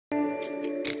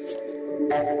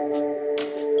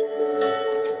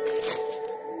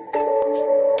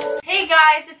Hey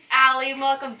guys, it's Allie and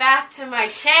welcome back to my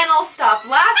channel. Stop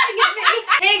laughing at me.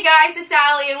 Hey guys, it's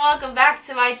Allie and welcome back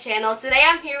to my channel. Today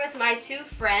I'm here with my two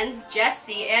friends,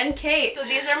 Jessie and Kate. So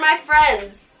these are my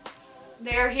friends.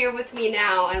 They're here with me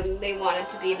now and they wanted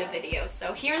to be in a video,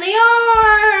 so here they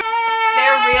are.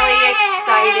 They're really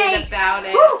excited about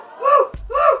it.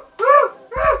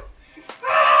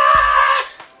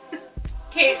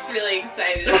 Kate's really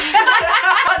excited.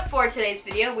 But for today's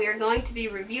video, we are going to be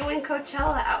reviewing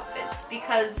Coachella outfits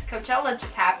because Coachella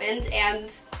just happened,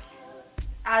 and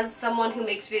as someone who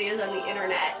makes videos on the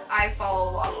internet, I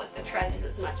follow along with the trends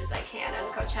as much as I can, and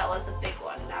Coachella is a big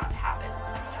one now. It happens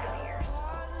this time of year.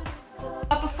 So.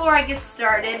 But before I get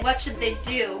started, what should they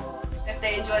do if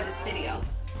they enjoy this video?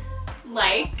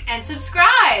 Like and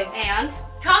subscribe and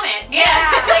comment.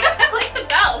 Yeah. Click the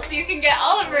bell so you can get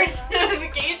all of our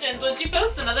notifications when you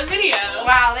post another video.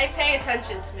 Wow, they pay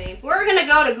attention to me. We're gonna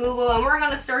go to Google and we're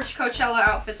gonna search Coachella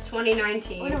outfits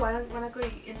 2019. Wait, why not go to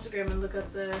Instagram and look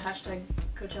up the hashtag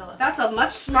Coachella? That's a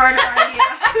much smarter idea.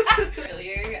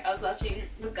 Earlier, I was watching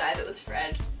the guy that was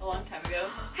Fred a long time ago.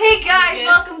 Hey guys, Yes.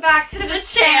 welcome back to the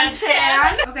Chan.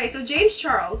 Chan. Okay, so James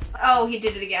Charles. Oh, he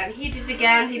did it again. He did it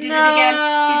again. He did it again.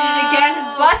 He did it again. His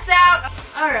butt's out.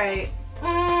 Alright.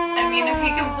 I mean, if he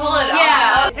can pull it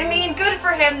Yeah, off. I mean, good for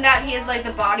him that he has like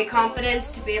the body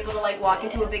confidence to be able to like walk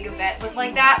into a big event with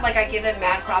like that. Like I give him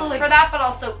mad props Also, like, for that, but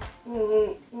also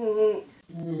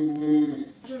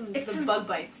It's the bug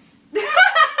bites.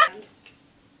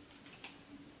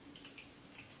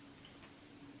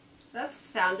 That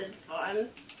sounded fun.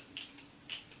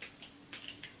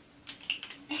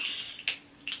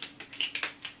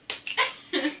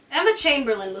 Emma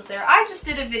Chamberlain was there. I just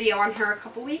did a video on her a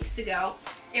couple weeks ago.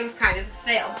 It was kind of a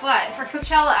fail, but her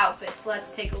Coachella outfits,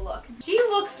 let's take a look. She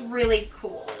looks really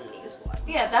cool in these ones.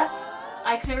 Yeah,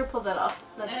 I could never pull that off.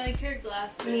 I like her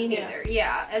glasses. Me neither.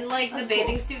 Yeah, and like That's the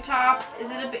bathing cool. suit top.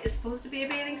 Is it it's supposed to be a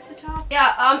bathing suit top?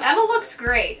 Yeah. Emma looks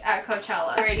great at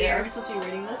Coachella. Alright, this are Are we supposed to be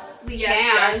reading this? We Yes,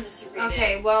 can. we are supposed to read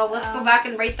Okay, it. well let's go back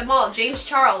and rate them all. James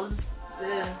Charles.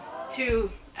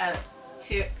 2 out of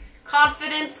 2.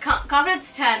 Confidence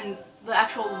 10. The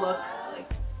actual look, like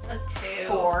A 2.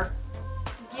 4.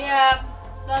 Yeah,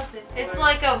 that's it. It's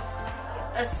like a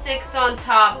 6 on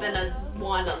top and a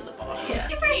 1 on the bottom. Yeah.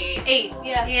 8. 8.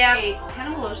 Yeah. Yeah. 8.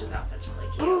 Hannah Malocious outfit's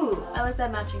really cute. Ooh, I like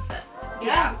that matching set.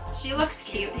 Yeah, she looks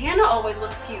cute. Hannah always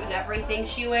looks cute in everything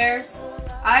she wears.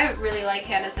 I really like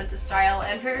Hannah's sense of style,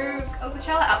 and her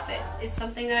Coachella outfit is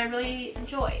something that I really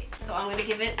enjoy. So I'm gonna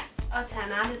give it a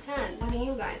 10 out of 10. What do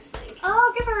you guys think?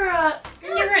 I'll give her a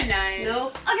 9.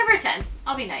 Nope. I'll give her a 10.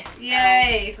 I'll be nice.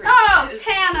 Yay! Who Oh, is-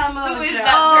 Tana Mojo. who is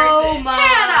that Oh person? my!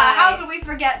 Tana! How could we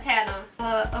forget Tana?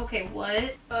 Okay,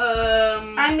 what?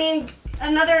 I mean,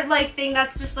 another like thing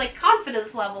that's just like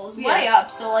confidence levels way up.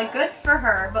 So like, good for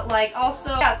her. But like,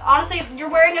 also, yeah, honestly, you're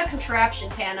wearing a contraption,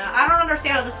 Tana. I don't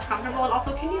understand how this is comfortable. And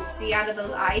also, can you see out of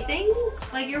those eye things?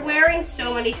 Like, you're wearing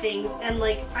so many things, and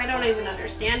like, I don't even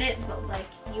understand it. But like,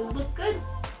 you look good.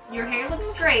 Your hair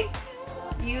looks great.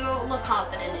 You look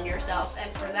confident in yourself,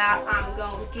 and for that, I'm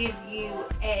going to give you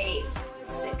a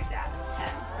 6 out of 10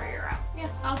 for your outfit.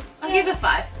 Yeah, I'll give it a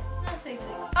 5. I'll say 6.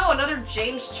 Oh, another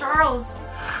James Charles.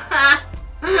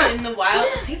 In the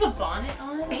wild. Does he have a bonnet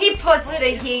on? He puts What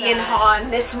the is he that? and ha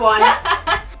in this one.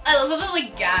 I love the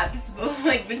like gaps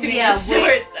like between Yeah, the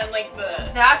shorts and like the.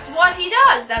 That's what he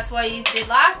does. That's what he did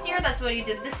last year. That's what he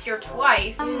did this year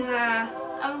twice.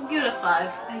 I'll give it a 5.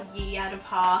 A yee out of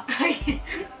ha.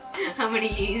 How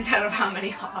many yees out of how many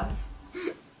haws?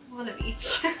 One of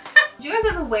each. Do you guys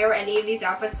ever wear any of these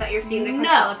outfits that you're seeing the No.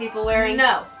 Coachella people wearing?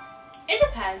 No. It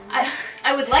depends.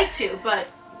 I would like to, but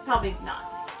probably not.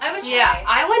 I would try. Yeah,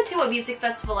 I went to a music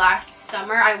festival last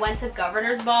summer. I went to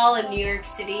Governor's Ball in New York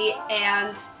City,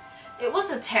 and it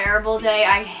was a terrible day.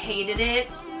 I hated it.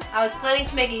 I was planning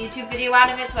to make a YouTube video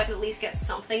out of it so I could at least get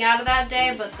something out of that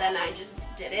day, but then I just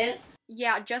didn't.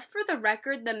 Yeah, just for the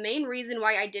record, the main reason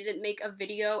why I didn't make a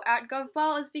video at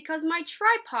GovBall is because my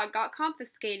tripod got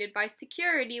confiscated by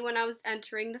security when I was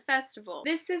entering the festival.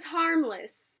 This is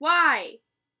harmless. Why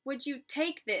would you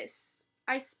take this?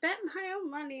 I spent my own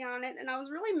money on it, and I was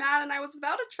really mad, and I was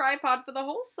without a tripod for the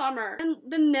whole summer. And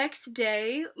the next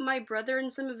day, my brother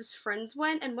and some of his friends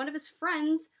went, and one of his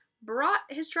friends brought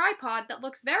his tripod that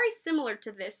looks very similar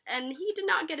to this, and he did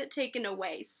not get it taken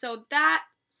away, so that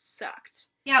sucked.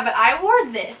 Yeah, but I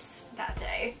wore this that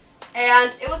day,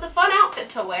 and it was a fun outfit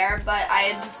to wear, but I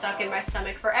had just stuck in my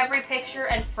stomach for every picture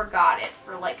and forgot it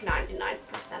for like 99%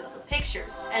 of the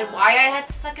pictures. And why I had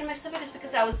to suck in my stomach is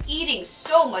because I was eating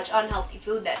so much unhealthy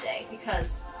food that day,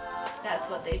 because That's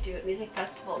what they do at music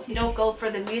festivals. You don't go for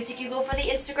the music, you go for the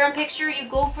Instagram picture, you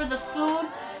go for the food,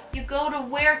 you go to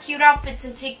wear cute outfits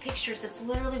and take pictures. That's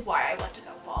literally why I went to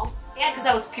Gov Ball. And because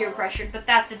I was peer pressured, but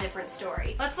that's a different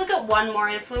story. Let's look at one more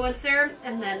influencer,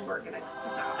 and then we're gonna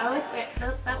stop.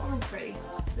 That one was pretty.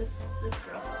 This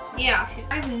girl. Yeah,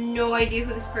 I have no idea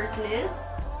who this person is.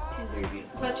 She's very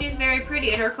beautiful. But she's very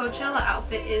pretty, and her Coachella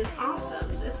outfit is awesome.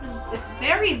 It's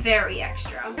very, very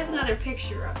extra. There's another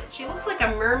picture of it. She looks like a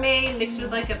mermaid mixed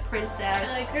with like a princess.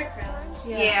 I like her crowns.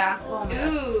 Yeah. Oh my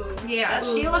God. Ooh. Yeah,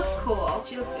 she looks cool.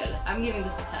 She looks good. I'm giving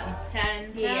this a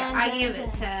 10. 10. Yeah, I give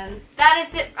it 10. That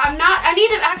is it. I need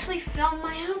to actually film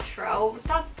my outro.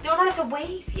 They don't have to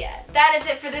wave yet. That is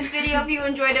it for this video. If you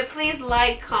enjoyed it, please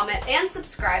like, comment, and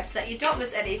subscribe so that you don't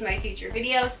miss any of my future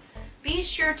videos. Be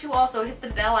sure to also hit the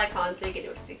bell icon so you get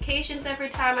notifications every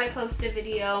time I post a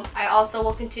video. I also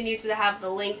will continue to have the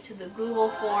link to the Google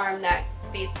form that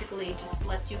basically just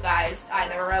lets you guys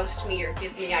either roast me or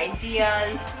give me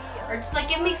ideas or just like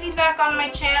give me feedback on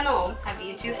my channel. Have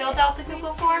you two filled out the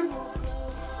Google form?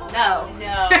 No.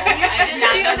 No. You should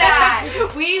do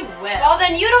that. We will. Well,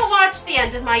 then you don't watch the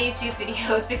end of my YouTube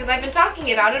videos because I've been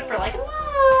talking about it for like a month.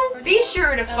 Be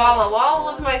sure to follow all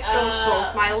of my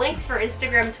socials. My links for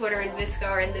Instagram, Twitter, and Visco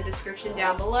are in the description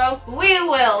down below. We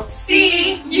will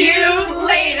see you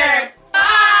later.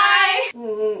 Bye.